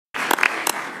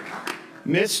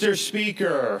Mr.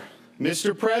 Speaker,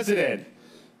 Mr. President,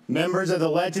 members of the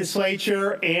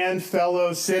legislature, and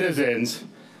fellow citizens,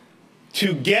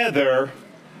 together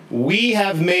we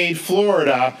have made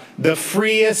Florida the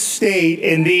freest state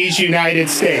in these United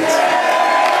States.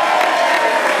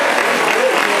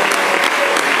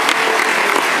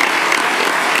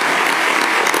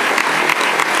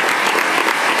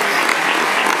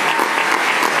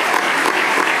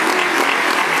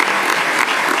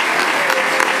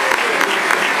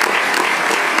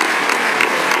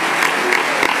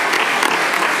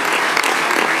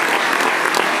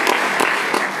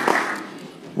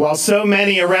 While so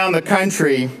many around the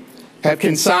country have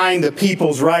consigned the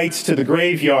people's rights to the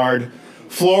graveyard,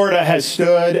 Florida has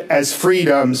stood as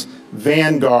freedom's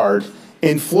vanguard.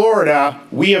 In Florida,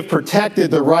 we have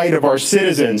protected the right of our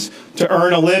citizens to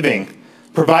earn a living,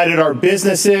 provided our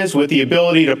businesses with the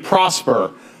ability to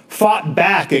prosper, fought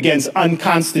back against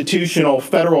unconstitutional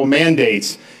federal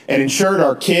mandates, and ensured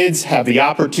our kids have the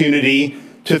opportunity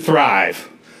to thrive.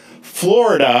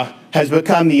 Florida has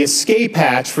become the escape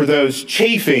hatch for those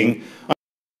chafing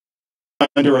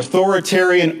under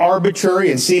authoritarian,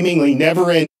 arbitrary, and seemingly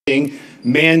never-ending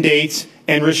mandates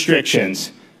and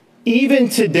restrictions. Even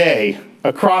today,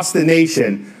 across the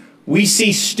nation, we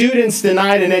see students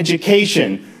denied an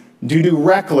education due to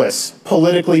reckless,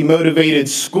 politically motivated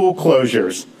school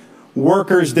closures,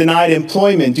 workers denied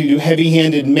employment due to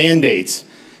heavy-handed mandates,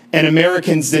 and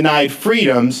Americans denied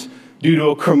freedoms due to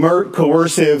a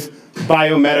coercive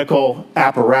biomedical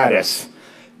apparatus.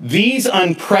 These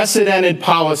unprecedented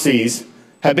policies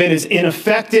have been as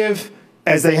ineffective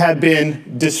as they have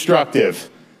been destructive.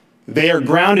 They are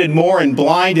grounded more in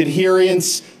blind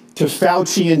adherence to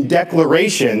Faucian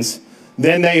declarations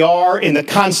than they are in the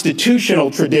constitutional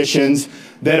traditions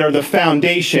that are the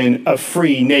foundation of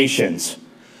free nations.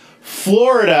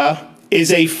 Florida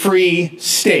is a free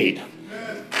state.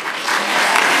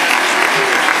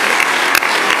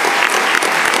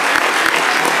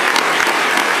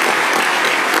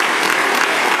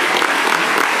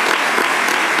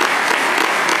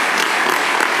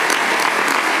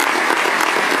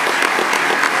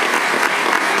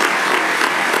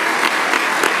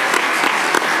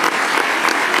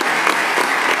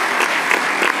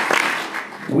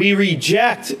 We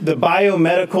reject the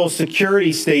biomedical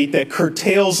security state that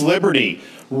curtails liberty,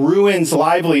 ruins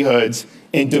livelihoods,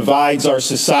 and divides our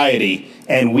society.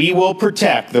 And we will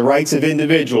protect the rights of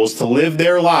individuals to live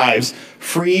their lives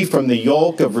free from the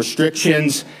yoke of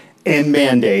restrictions and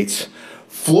mandates.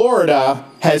 Florida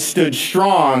has stood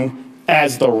strong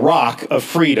as the rock of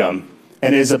freedom,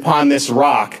 and it is upon this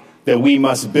rock that we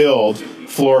must build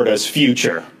Florida's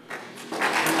future.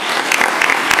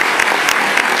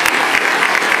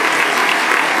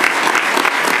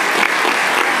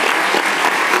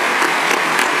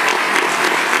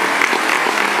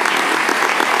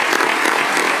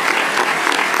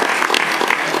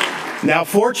 Now,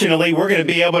 fortunately, we're going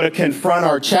to be able to confront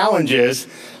our challenges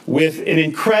with an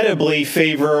incredibly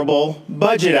favorable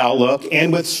budget outlook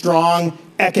and with strong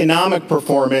economic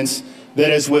performance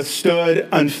that has withstood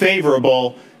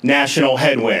unfavorable national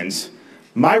headwinds.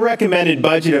 My recommended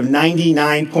budget of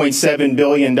 $99.7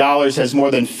 billion has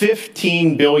more than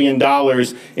 $15 billion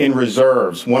in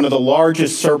reserves, one of the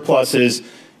largest surpluses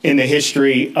in the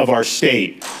history of our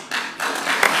state.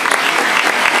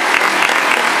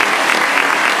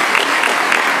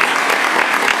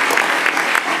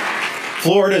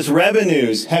 Florida's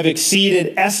revenues have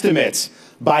exceeded estimates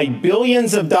by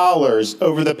billions of dollars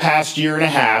over the past year and a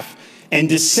half, and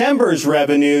December's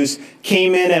revenues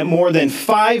came in at more than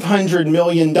 $500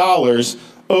 million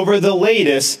over the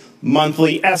latest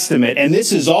monthly estimate. And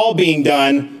this is all being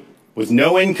done with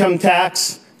no income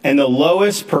tax and the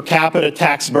lowest per capita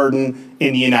tax burden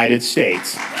in the United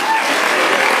States.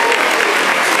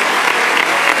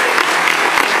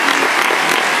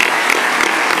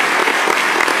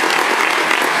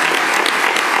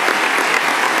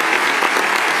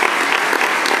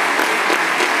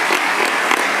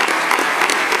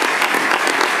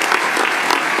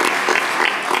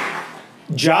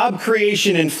 Job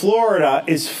creation in Florida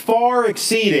is far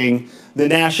exceeding the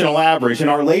national average, and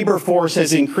our labor force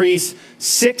has increased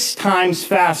 6 times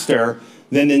faster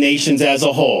than the nation's as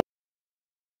a whole.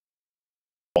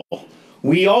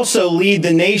 We also lead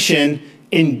the nation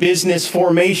in business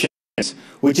formations,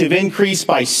 which have increased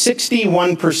by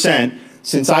 61%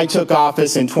 since I took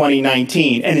office in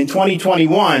 2019. And in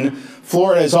 2021,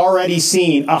 Florida has already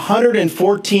seen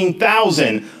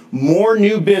 114,000 more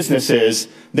new businesses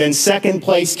than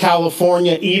second-place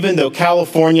California, even though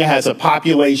California has a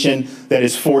population that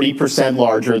is 40%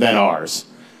 larger than ours.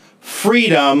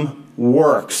 Freedom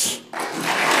works.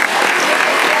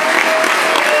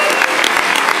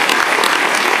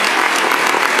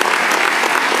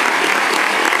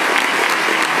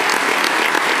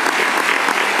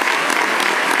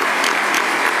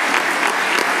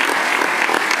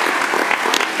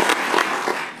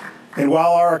 And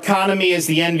while our economy is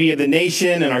the envy of the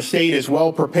nation and our state is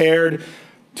well prepared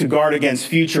to guard against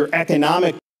future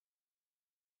economic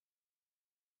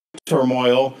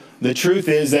turmoil, the truth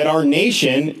is that our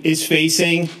nation is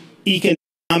facing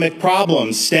economic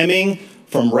problems stemming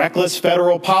from reckless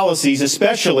federal policies,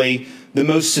 especially the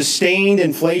most sustained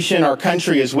inflation our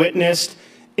country has witnessed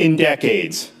in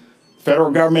decades. The federal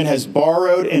government has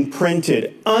borrowed and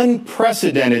printed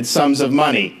unprecedented sums of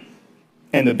money,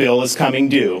 and the bill is coming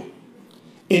due.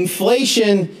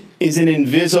 Inflation is an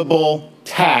invisible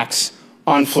tax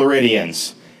on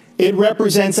Floridians. It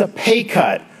represents a pay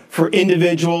cut for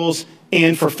individuals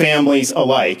and for families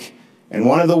alike. And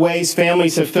one of the ways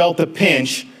families have felt the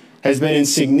pinch has been in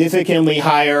significantly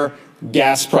higher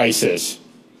gas prices.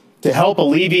 To help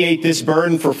alleviate this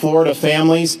burden for Florida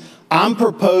families, I'm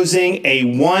proposing a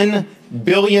 $1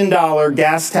 billion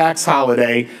gas tax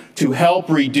holiday to help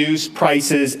reduce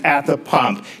prices at the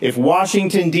pump. If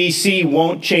Washington, D.C.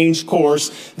 won't change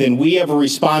course, then we have a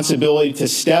responsibility to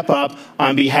step up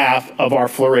on behalf of our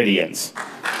Floridians.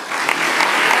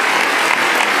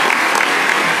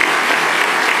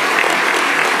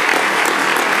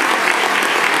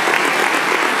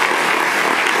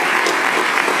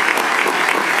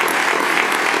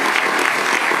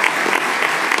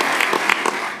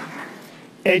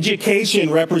 Education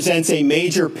represents a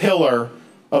major pillar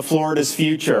of Florida's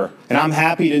future, and I'm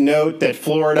happy to note that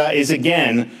Florida is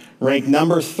again ranked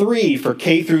number 3 for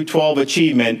K through 12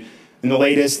 achievement in the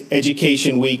latest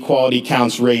Education Week Quality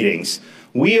Counts ratings.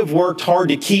 We have worked hard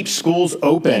to keep schools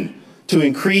open, to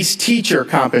increase teacher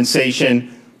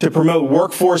compensation, to promote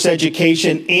workforce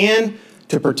education, and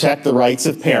to protect the rights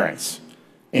of parents.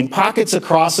 In pockets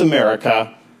across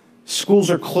America, schools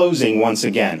are closing once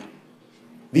again.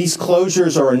 These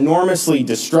closures are enormously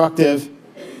destructive,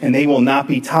 and they will not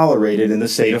be tolerated in the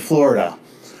state of Florida.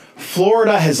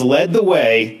 Florida has led the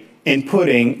way in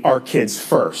putting our kids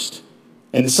first.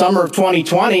 In the summer of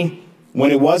 2020,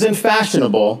 when it wasn't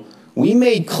fashionable, we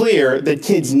made clear that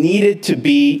kids needed to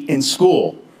be in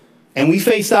school. And we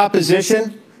faced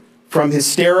opposition from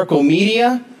hysterical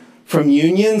media, from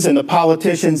unions and the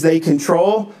politicians they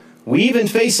control. We even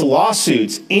faced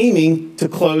lawsuits aiming to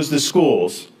close the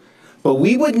schools. But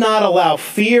we would not allow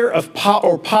fear of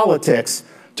or politics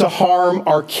to harm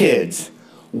our kids.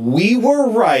 We were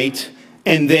right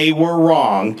and they were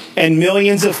wrong, and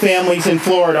millions of families in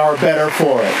Florida are better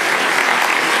for it.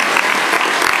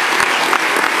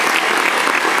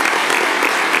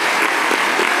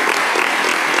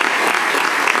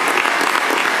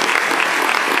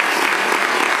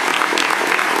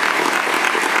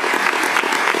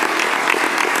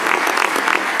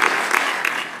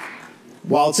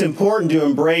 While it's important to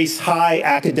embrace high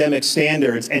academic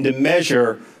standards and to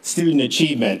measure student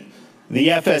achievement, the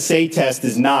FSA test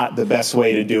is not the best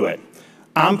way to do it.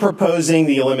 I'm proposing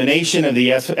the elimination of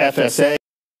the FSA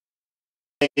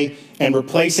and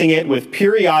replacing it with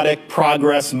periodic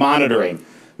progress monitoring.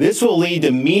 This will lead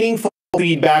to meaningful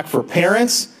feedback for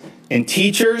parents and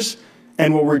teachers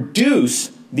and will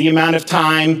reduce the amount of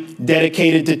time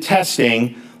dedicated to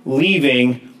testing,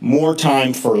 leaving more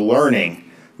time for learning.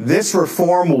 This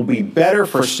reform will be better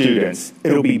for students,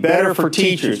 it'll be better for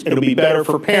teachers, it'll be better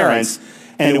for parents,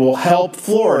 and it will help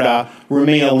Florida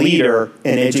remain a leader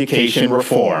in education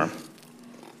reform.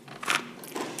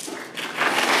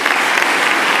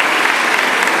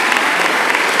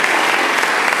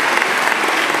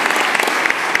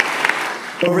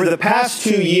 Over the past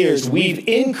 2 years, we've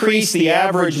increased the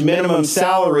average minimum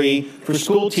salary for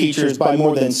school teachers by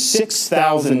more than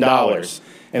 $6,000.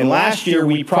 And last year,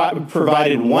 we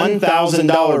provided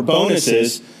 $1,000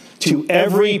 bonuses to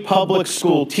every public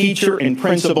school teacher and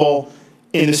principal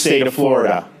in the state of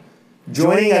Florida.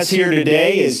 Joining us here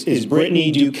today is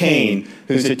Brittany Duquesne,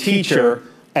 who's a teacher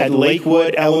at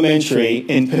Lakewood Elementary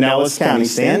in Pinellas County.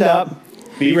 Stand up,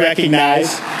 be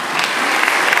recognized.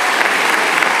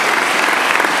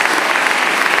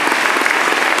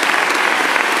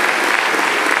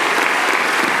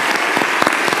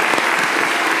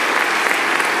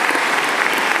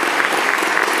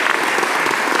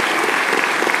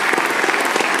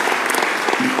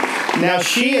 Now,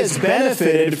 she has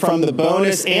benefited from the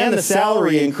bonus and the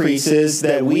salary increases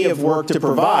that we have worked to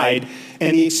provide,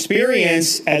 and the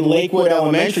experience at Lakewood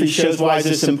Elementary shows why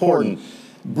this is important.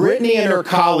 Brittany and her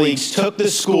colleagues took the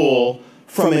school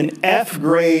from an F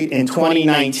grade in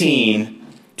 2019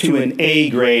 to an A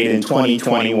grade in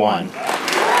 2021.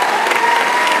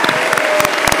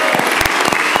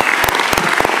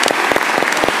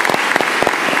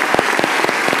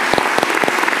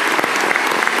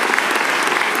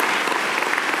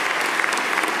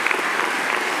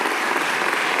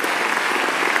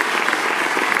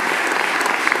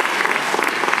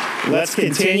 Let's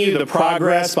continue the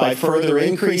progress by further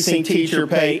increasing teacher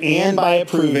pay and by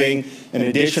approving an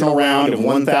additional round of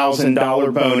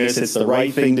 $1,000 bonus. It's the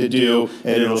right thing to do,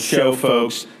 and it'll show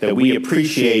folks that we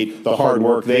appreciate the hard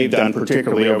work they've done,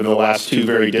 particularly over the last 2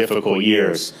 very difficult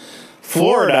years.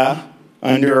 Florida,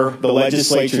 under the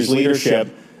legislature's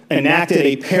leadership, enacted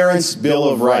a Parents' Bill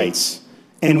of Rights,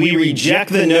 and we reject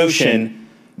the notion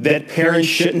that parents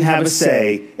shouldn't have a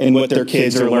say in what their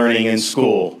kids are learning in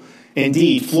school.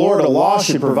 Indeed, Florida law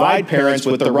should provide parents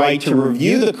with the right to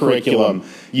review the curriculum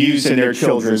used in their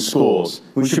children's schools.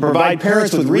 We should provide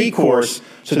parents with recourse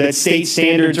so that state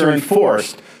standards are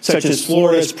enforced, such as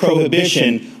Florida's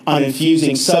prohibition on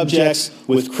infusing subjects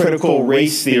with critical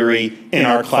race theory in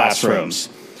our classrooms.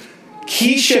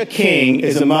 Keisha King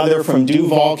is a mother from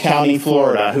Duval County,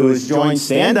 Florida, who has joined,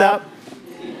 stand up,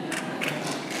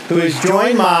 who has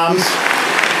joined moms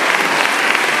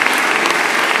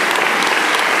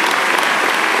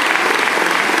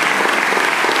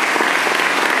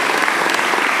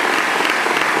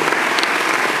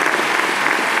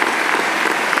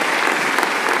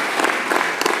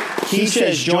Keisha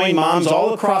has joined moms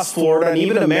all across Florida and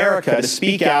even America to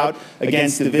speak out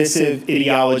against divisive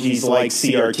ideologies like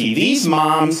CRT. These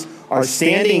moms are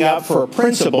standing up for a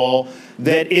principle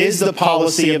that is the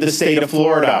policy of the state of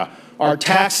Florida. Our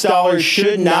tax dollars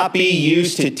should not be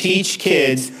used to teach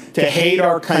kids to hate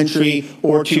our country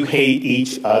or to hate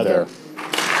each other.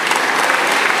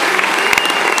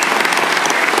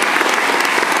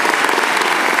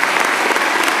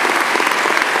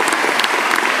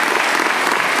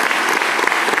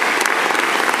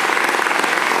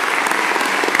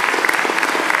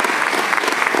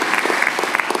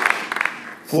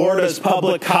 Florida's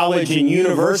public college and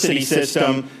university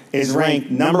system is ranked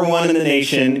 #1 in the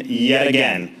nation yet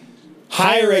again.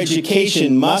 Higher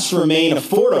education must remain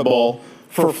affordable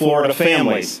for Florida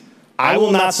families. I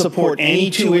will not support any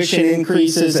tuition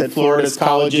increases at Florida's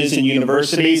colleges and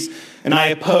universities, and I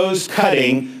oppose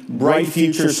cutting Bright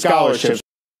Future scholarships,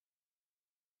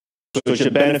 which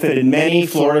have benefited many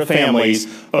Florida families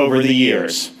over the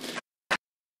years.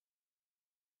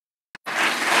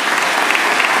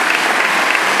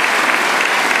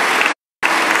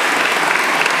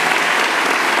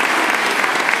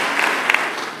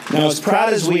 Now, as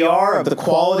proud as we are of the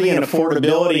quality and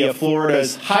affordability of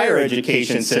Florida's higher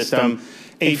education system,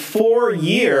 a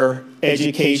 4-year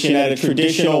education at a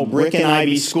traditional brick and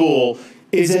ivy school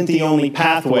isn't the only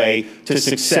pathway to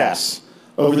success.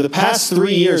 Over the past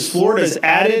 3 years, Florida has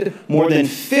added more than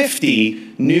 50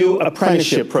 new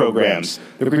apprenticeship programs.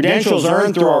 The credentials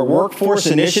earned through our workforce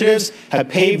initiatives have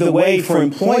paved the way for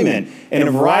employment in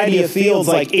a variety of fields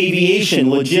like aviation,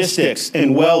 logistics,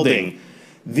 and welding.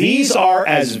 These are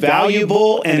as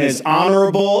valuable and as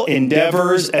honorable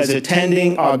endeavors as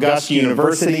attending august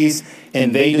universities,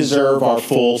 and they deserve our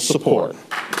full support.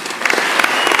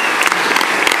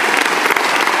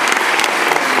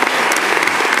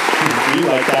 You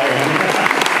like that,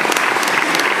 right?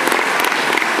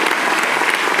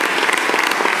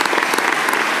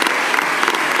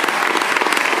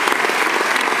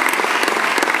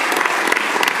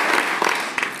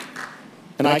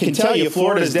 And I can tell you,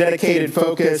 Florida's dedicated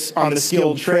focus on the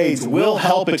skilled trades will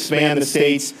help expand the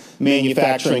state's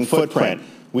manufacturing footprint.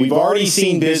 We've already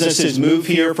seen businesses move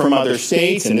here from other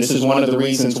states, and this is one of the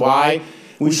reasons why.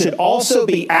 We should also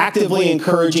be actively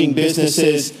encouraging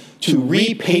businesses to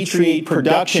repatriate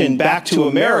production back to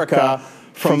America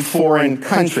from foreign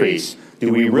countries.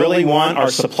 Do we really want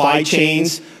our supply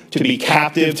chains to be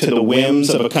captive to the whims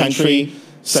of a country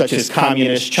such as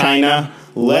communist China?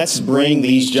 Let's bring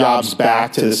these jobs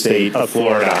back to the state of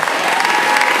Florida.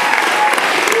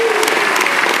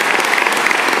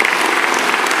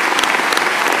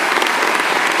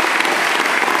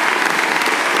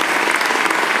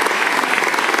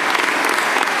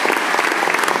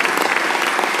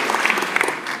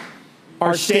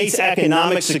 Our state's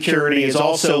economic security is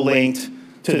also linked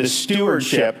to the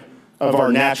stewardship of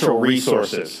our natural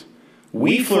resources.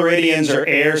 We Floridians are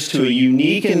heirs to a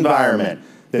unique environment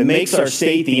that makes our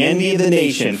state the envy of the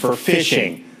nation for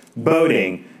fishing,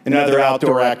 boating, and other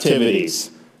outdoor activities.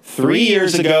 3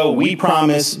 years ago, we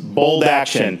promised bold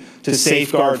action to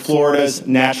safeguard Florida's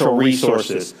natural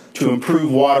resources, to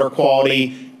improve water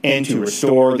quality, and to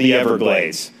restore the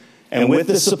Everglades. And with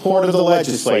the support of the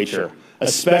legislature,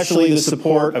 especially the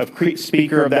support of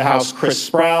Speaker of the House Chris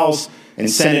Sprowls and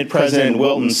Senate President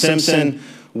Wilton Simpson,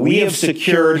 we have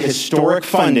secured historic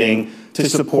funding to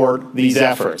support these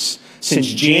efforts.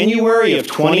 Since January of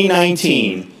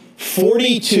 2019,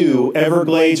 42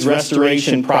 Everglades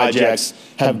restoration projects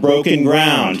have broken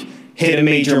ground, hit a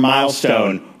major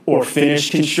milestone, or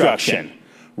finished construction.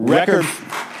 Record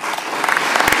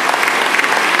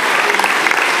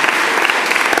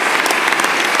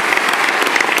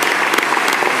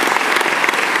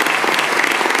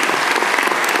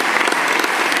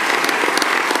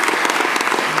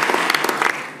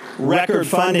Record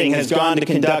funding has gone to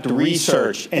conduct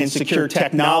research and secure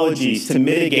technologies to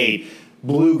mitigate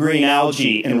blue-green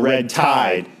algae and red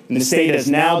tide. And the state has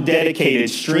now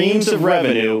dedicated streams of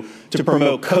revenue to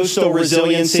promote coastal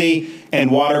resiliency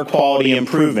and water quality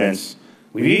improvements.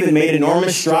 We've even made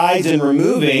enormous strides in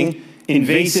removing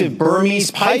invasive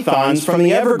Burmese pythons from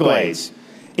the Everglades.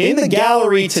 In the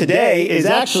gallery today is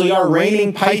actually our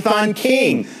reigning python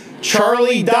king,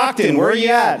 Charlie Docton. Where are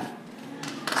you at?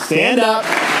 Stand up.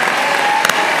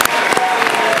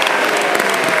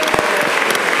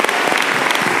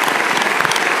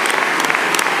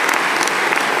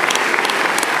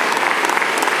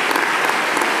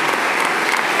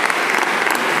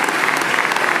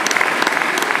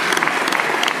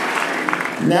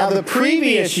 Now, the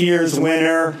previous year's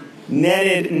winner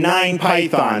netted 9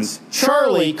 pythons.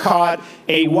 Charlie caught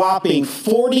a whopping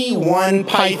 41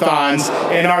 pythons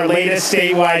in our latest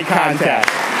statewide contest.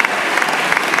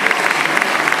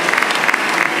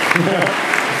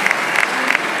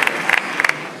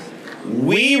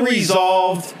 We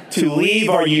resolved to leave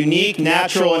our unique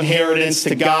natural inheritance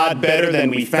to God better than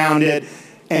we found it,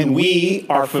 and we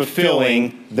are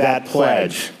fulfilling that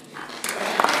pledge.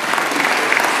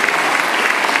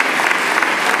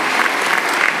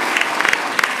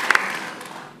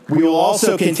 We will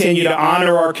also continue to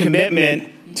honor our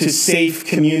commitment to safe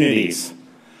communities.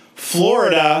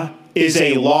 Florida is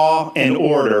a law and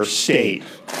order state.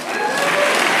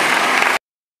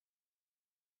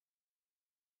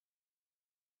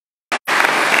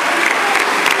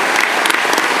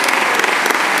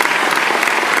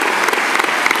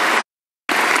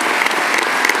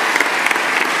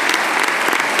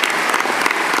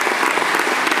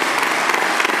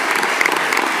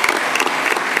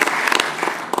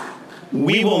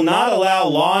 We will not allow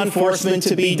law enforcement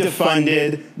to be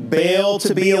defunded, bail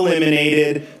to be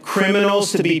eliminated,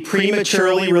 criminals to be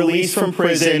prematurely released from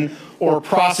prison, or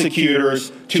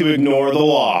prosecutors to ignore the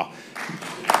law.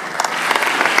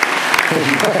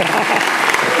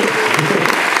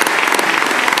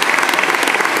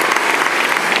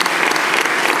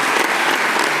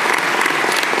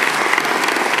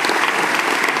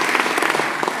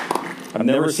 I've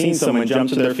never seen someone jump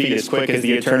to their feet as quick as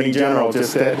the Attorney General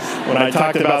just did when I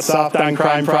talked about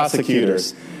soft-on-crime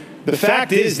prosecutors. The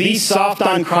fact is, these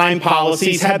soft-on-crime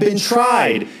policies have been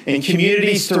tried in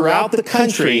communities throughout the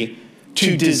country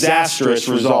to disastrous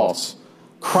results.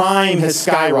 Crime has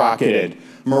skyrocketed,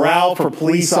 morale for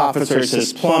police officers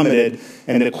has plummeted,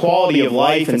 and the quality of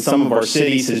life in some of our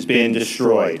cities has been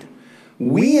destroyed.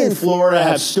 We in Florida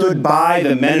have stood by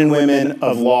the men and women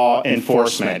of law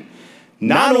enforcement.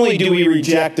 Not only do we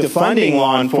reject defunding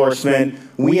law enforcement,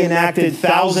 we enacted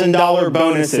 $1,000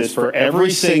 bonuses for every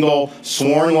single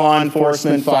sworn law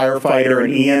enforcement firefighter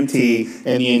and EMT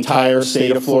in the entire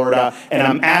state of Florida. And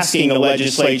I'm asking the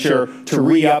legislature to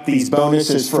re-up these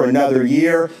bonuses for another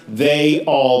year. They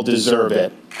all deserve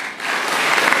it.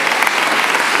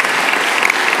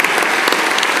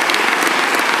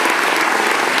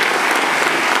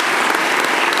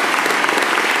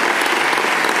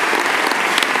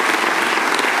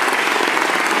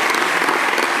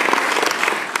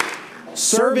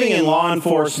 Serving in law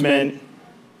enforcement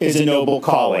is a noble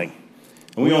calling,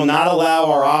 and we will not allow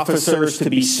our officers to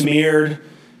be smeared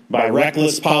by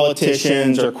reckless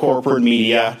politicians or corporate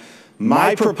media.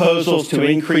 My proposal is to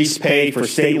increase pay for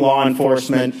state law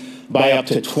enforcement by up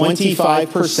to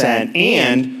 25%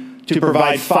 and to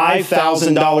provide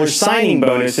 $5,000 signing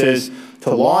bonuses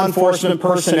to law enforcement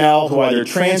personnel who either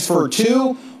transfer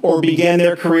to or begin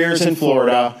their careers in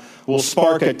Florida. Will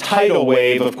spark a tidal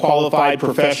wave of qualified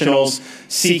professionals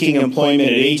seeking employment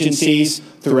at agencies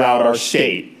throughout our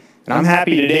state. And I'm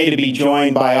happy today to be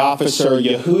joined by Officer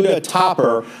Yehuda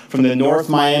Topper from the North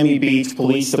Miami Beach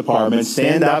Police Department.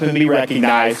 Stand up and be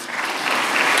recognized.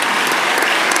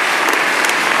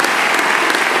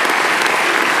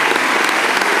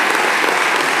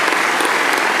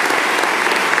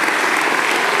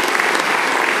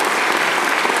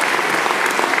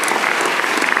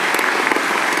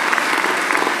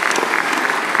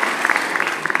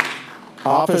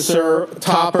 Officer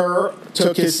Topper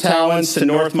took his talents to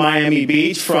North Miami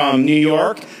Beach from New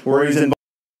York, where he's involved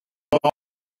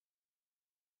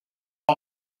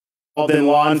in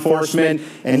law enforcement,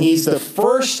 and he's the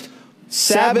first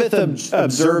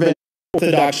Sabbath-observant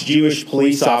Orthodox Jewish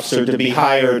police officer to be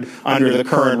hired under the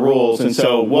current rules. And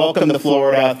so, welcome to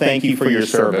Florida. Thank you for your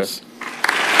service.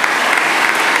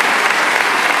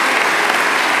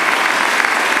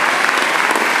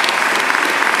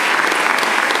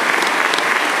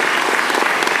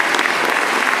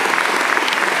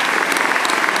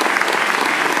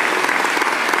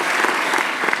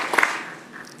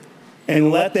 And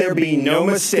let there be no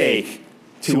mistake,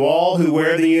 to all who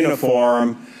wear the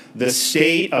uniform, the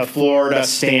state of Florida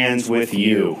stands with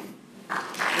you.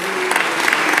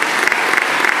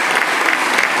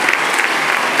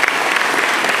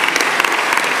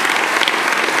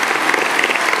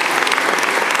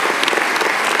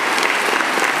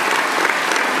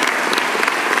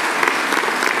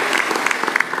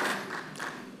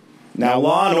 Now,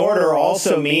 law and order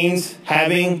also means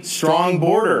having strong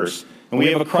borders. And we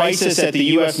have a crisis at the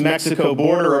U.S.-Mexico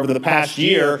border over the past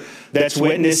year that's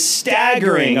witnessed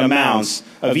staggering amounts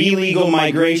of illegal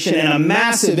migration and a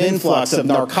massive influx of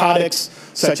narcotics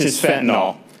such as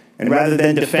fentanyl. And rather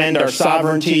than defend our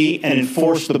sovereignty and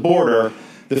enforce the border,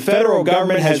 the federal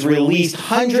government has released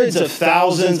hundreds of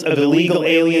thousands of illegal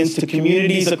aliens to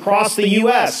communities across the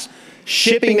U.S.,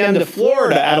 shipping them to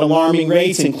Florida at alarming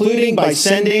rates, including by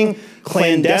sending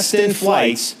clandestine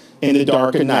flights in the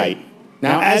dark of night.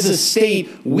 Now, as a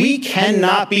state, we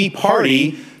cannot be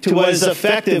party to what is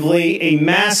effectively a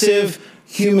massive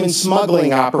human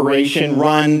smuggling operation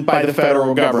run by the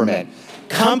federal government.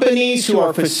 Companies who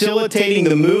are facilitating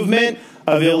the movement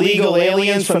of illegal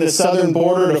aliens from the southern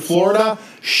border to Florida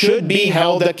should be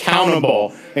held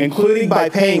accountable, including by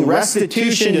paying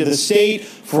restitution to the state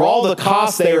for all the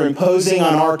costs they are imposing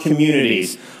on our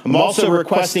communities. I'm also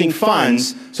requesting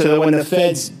funds so that when the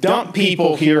feds dump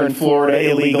people here in Florida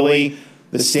illegally,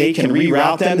 the state can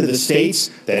reroute them to the states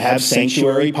that have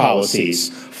sanctuary policies.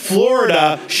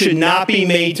 Florida should not be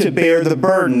made to bear the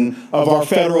burden of our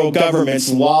federal government's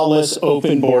lawless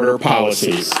open border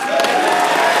policies.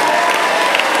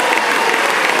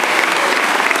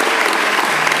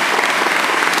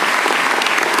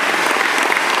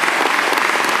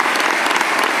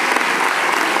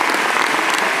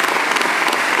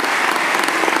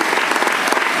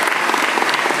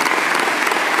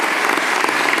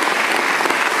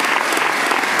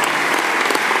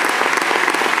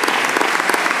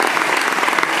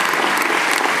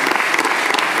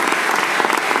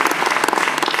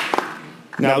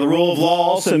 Now, the rule of law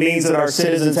also means that our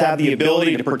citizens have the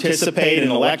ability to participate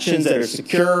in elections that are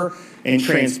secure and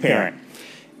transparent.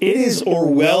 It is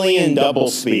Orwellian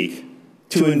doublespeak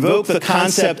to invoke the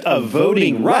concept of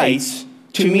voting rights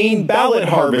to mean ballot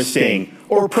harvesting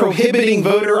or prohibiting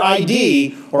voter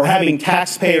ID or having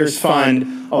taxpayers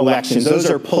fund elections. Those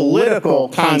are political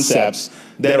concepts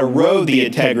that erode the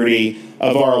integrity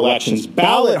of our elections.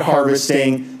 Ballot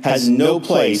harvesting has no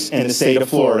place in the state of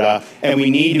Florida, and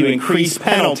we need to increase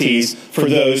penalties for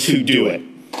those who do it.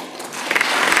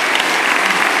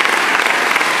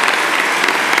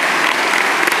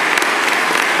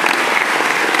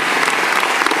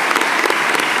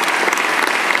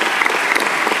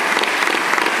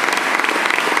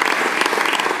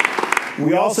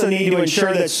 We also need to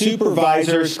ensure that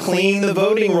supervisors clean the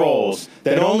voting rolls,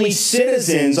 that only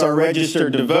citizens are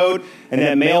registered to vote, and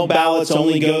that mail ballots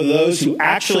only go to those who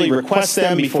actually request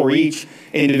them before each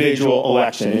individual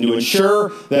election. And to ensure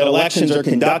that elections are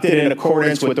conducted in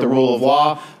accordance with the rule of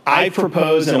law, I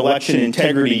propose an election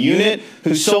integrity unit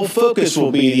whose sole focus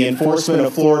will be the enforcement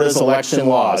of Florida's election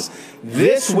laws.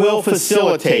 This will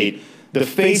facilitate the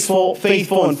faithful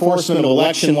enforcement of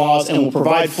election laws and will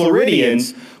provide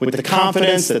Floridians with the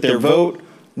confidence that their vote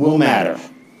will matter.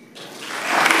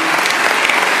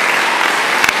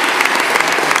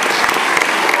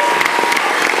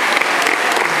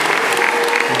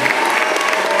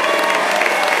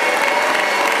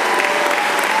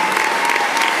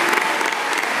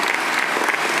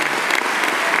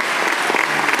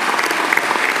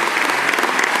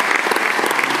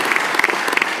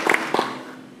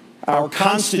 Our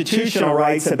constitutional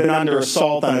rights have been under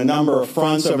assault on a number of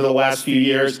fronts over the last few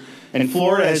years, and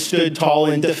Florida has stood tall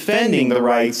in defending the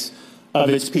rights of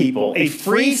its people. A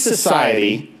free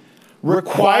society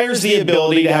requires the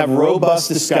ability to have robust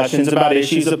discussions about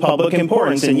issues of public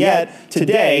importance, and yet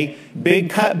today, big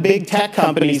tech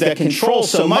companies that control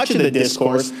so much of the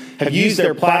discourse have used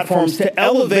their platforms to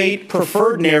elevate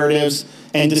preferred narratives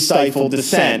and to stifle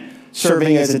dissent,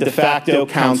 serving as a de facto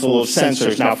council of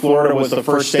censors. Now, Florida was the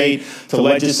first state to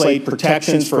legislate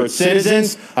protections for its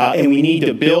citizens, and we need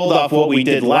to build off what we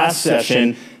did last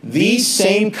session. These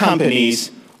same companies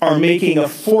are making a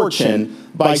fortune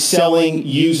by selling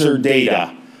user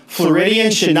data.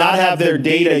 Floridians should not have their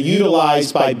data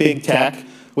utilized by big tech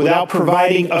without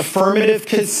providing affirmative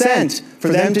consent for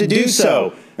them to do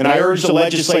so. And I urge the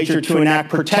legislature to enact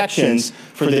protections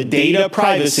for the data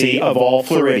privacy of all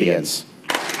Floridians.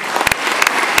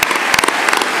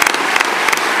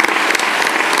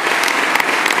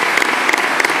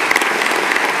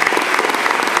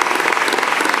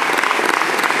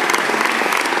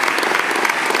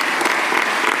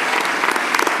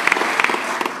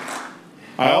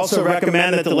 I also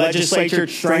recommend that the legislature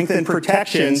strengthen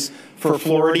protections for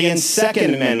Floridians'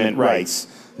 Second Amendment rights.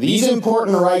 These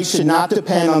important rights should not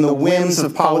depend on the whims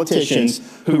of politicians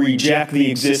who reject the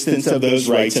existence of those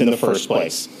rights in the first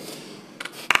place.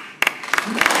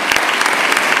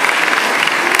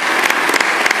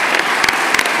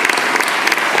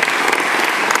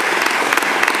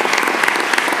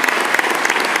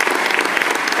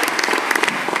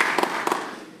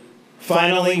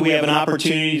 Finally, we have an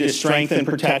opportunity to strengthen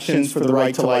protections for the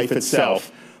right to life itself,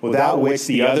 without which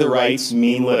the other rights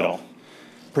mean little.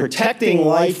 Protecting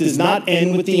life does not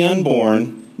end with the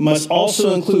unborn, must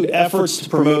also include efforts to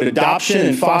promote adoption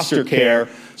and foster care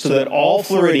so that all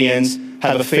Floridians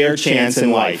have a fair chance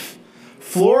in life.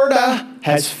 Florida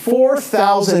has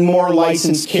 4,000 more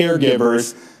licensed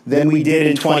caregivers than we did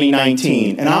in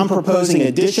 2019, and I'm proposing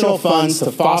additional funds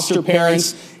to foster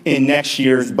parents in next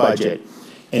year's budget.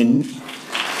 And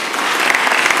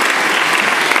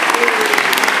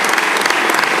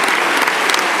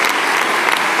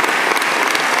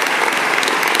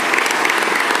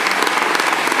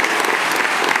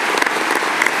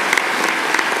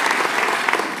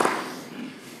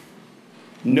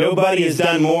nobody has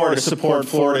done more to support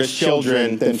Florida's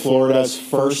children than Florida's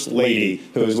First Lady,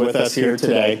 who is with us here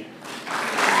today.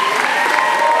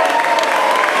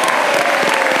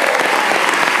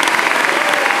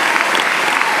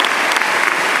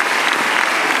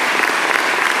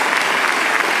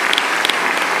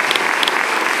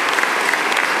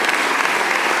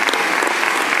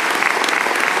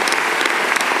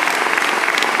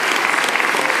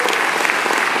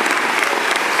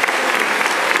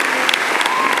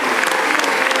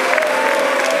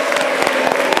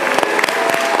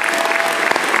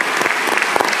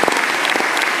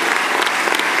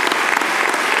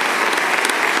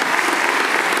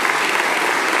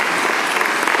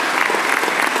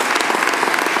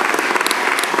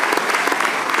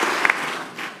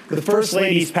 The First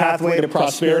Lady's Pathway to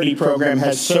Prosperity program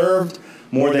has served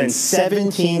more than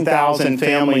 17,000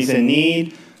 families in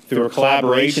need through a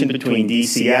collaboration between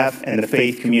DCF and the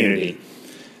faith community.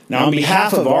 Now, on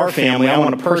behalf of our family, I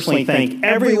want to personally thank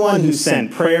everyone who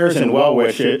sent prayers and well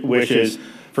wishes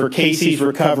for Casey's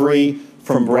recovery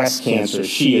from breast cancer.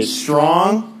 She is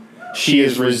strong, she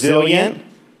is resilient,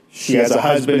 she has a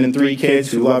husband and 3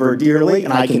 kids who love her dearly,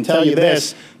 and I can tell you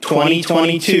this,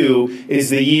 2022 is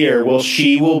the year where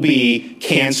she will be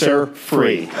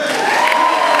cancer-free.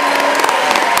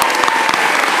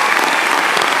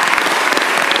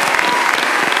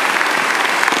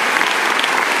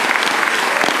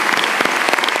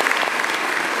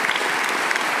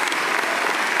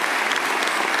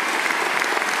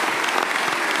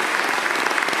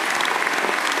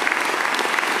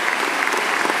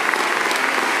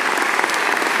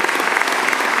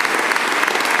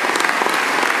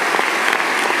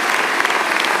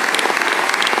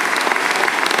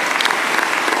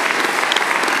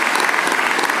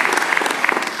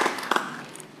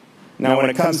 Now,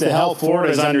 when it comes to health, Florida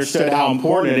has understood how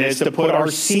important it is to put our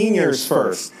seniors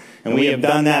first. And we have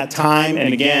done that time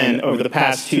and again over the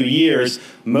past 2 years.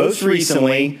 Most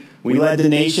recently, we led the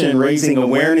nation in raising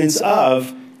awareness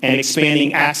of and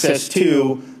expanding access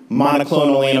to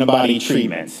monoclonal antibody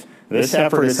treatments. This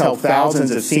effort has helped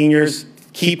thousands of seniors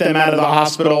keep them out of the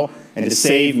hospital and to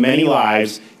save many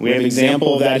lives. We have an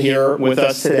example of that here with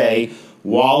us today.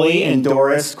 Wally and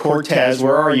Doris Cortez,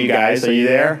 where are you guys? Are you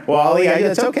there? Wally,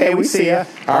 it's okay, we see you.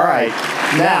 All right,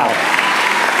 now.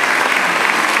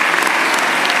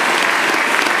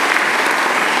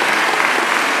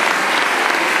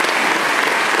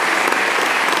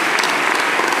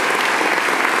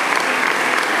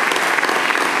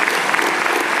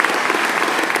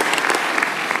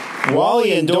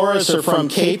 Wally and Doris are from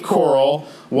Cape Coral.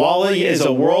 Wally is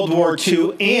a World War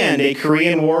II and a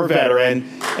Korean War veteran,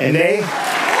 and they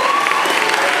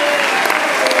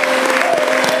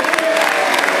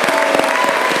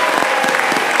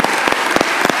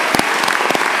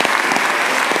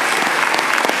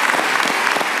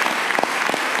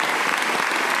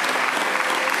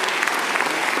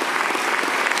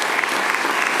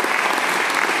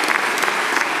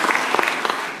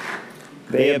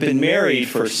have been married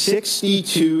for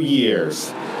 62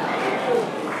 years.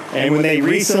 And when they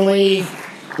recently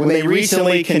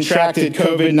contracted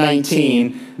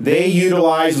COVID-19, they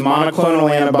utilized monoclonal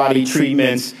antibody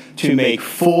treatments to make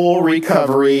full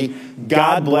recovery.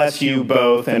 God bless you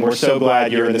both, and we're so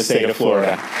glad you're in the state of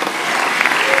Florida.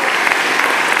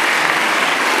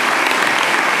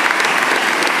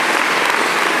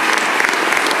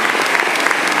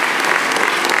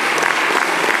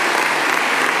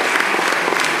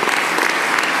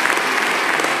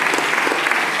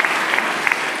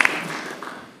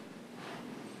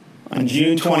 On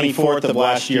June 24th of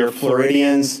last year,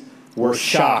 Floridians were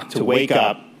shocked to wake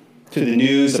up to the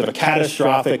news of a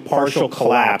catastrophic partial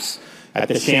collapse at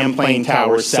the Champlain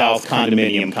Towers South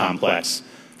condominium complex.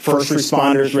 First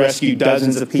responders rescued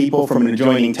dozens of people from an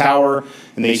adjoining tower,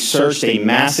 and they searched a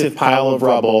massive pile of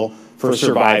rubble for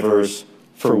survivors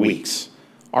for weeks.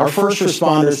 Our first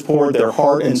responders poured their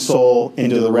heart and soul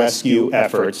into the rescue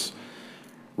efforts.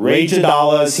 Ray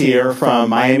Jadala is here from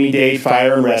Miami-Dade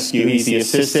Fire and Rescue. He's the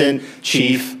assistant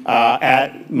chief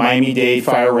at Miami-Dade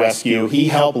Fire Rescue. He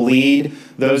helped lead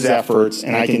those efforts,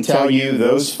 and I can tell you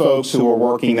those folks who were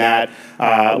working that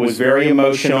was very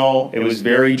emotional. It was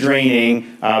very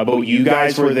draining, but you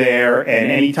guys were there, and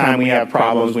anytime we have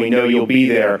problems, we know you'll be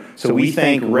there. So we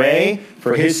thank Ray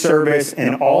for his service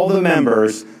and all the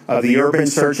members of the urban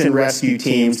search and rescue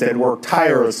teams that worked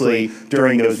tirelessly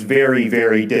during those very,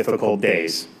 very difficult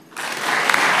days.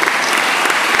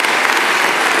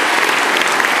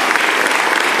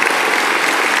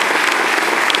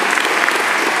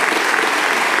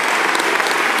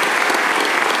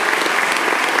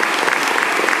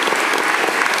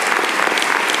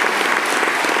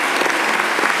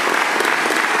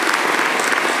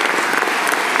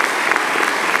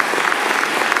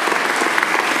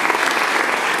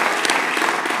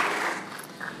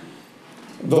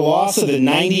 The loss of the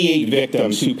 98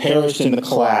 victims who perished in the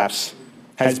collapse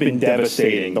has been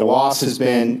devastating. The loss has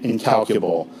been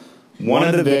incalculable. One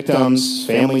of the victims,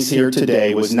 families here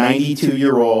today, was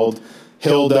 92-year-old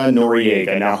Hilda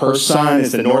Noriega. Now, her son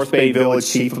is the North Bay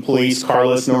Village Chief of Police,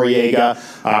 Carlos Noriega.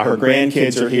 Her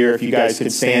grandkids are here. If you guys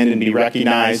could stand and be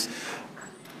recognized.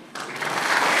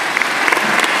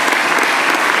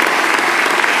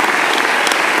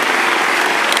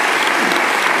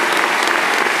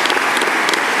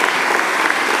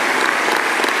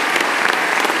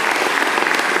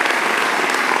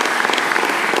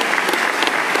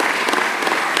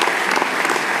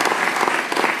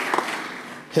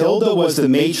 Hilda was the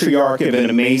matriarch of an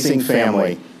amazing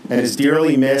family and is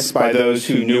dearly missed by those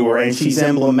who knew her, and she's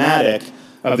emblematic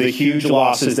of the huge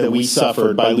losses that we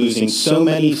suffered by losing so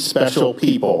many special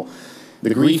people.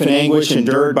 The grief and anguish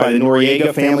endured by the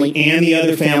Noriega family and the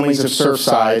other families of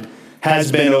Surfside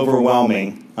has been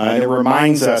overwhelming. It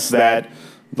reminds us that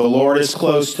the Lord is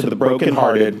close to the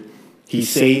brokenhearted. He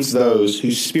saves those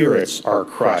whose spirits are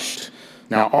crushed.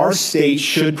 Now, our state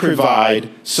should provide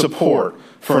support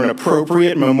for an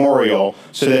appropriate memorial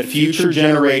so that future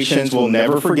generations will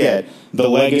never forget the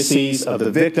legacies of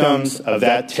the victims of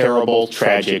that terrible,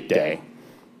 tragic day.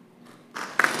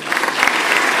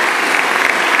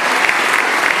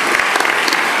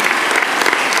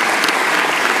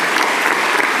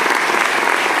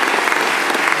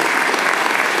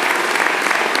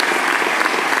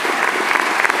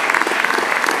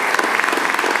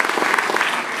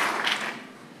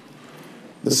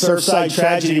 The Surfside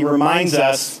tragedy reminds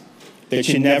us that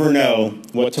you never know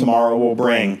what tomorrow will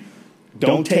bring.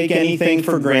 Don't take anything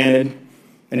for granted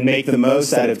and make the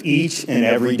most out of each and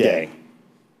every day.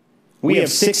 We have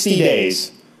 60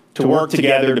 days to work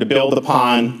together to build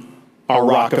upon our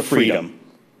rock of freedom.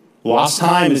 Lost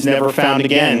time is never found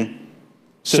again,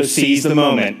 so seize the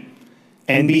moment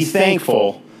and be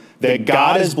thankful that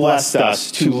God has blessed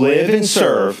us to live and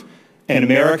serve in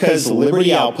America's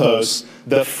Liberty Outpost,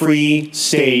 the free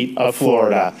state of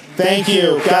Florida. Thank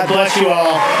you. God bless you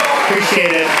all.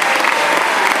 Appreciate it.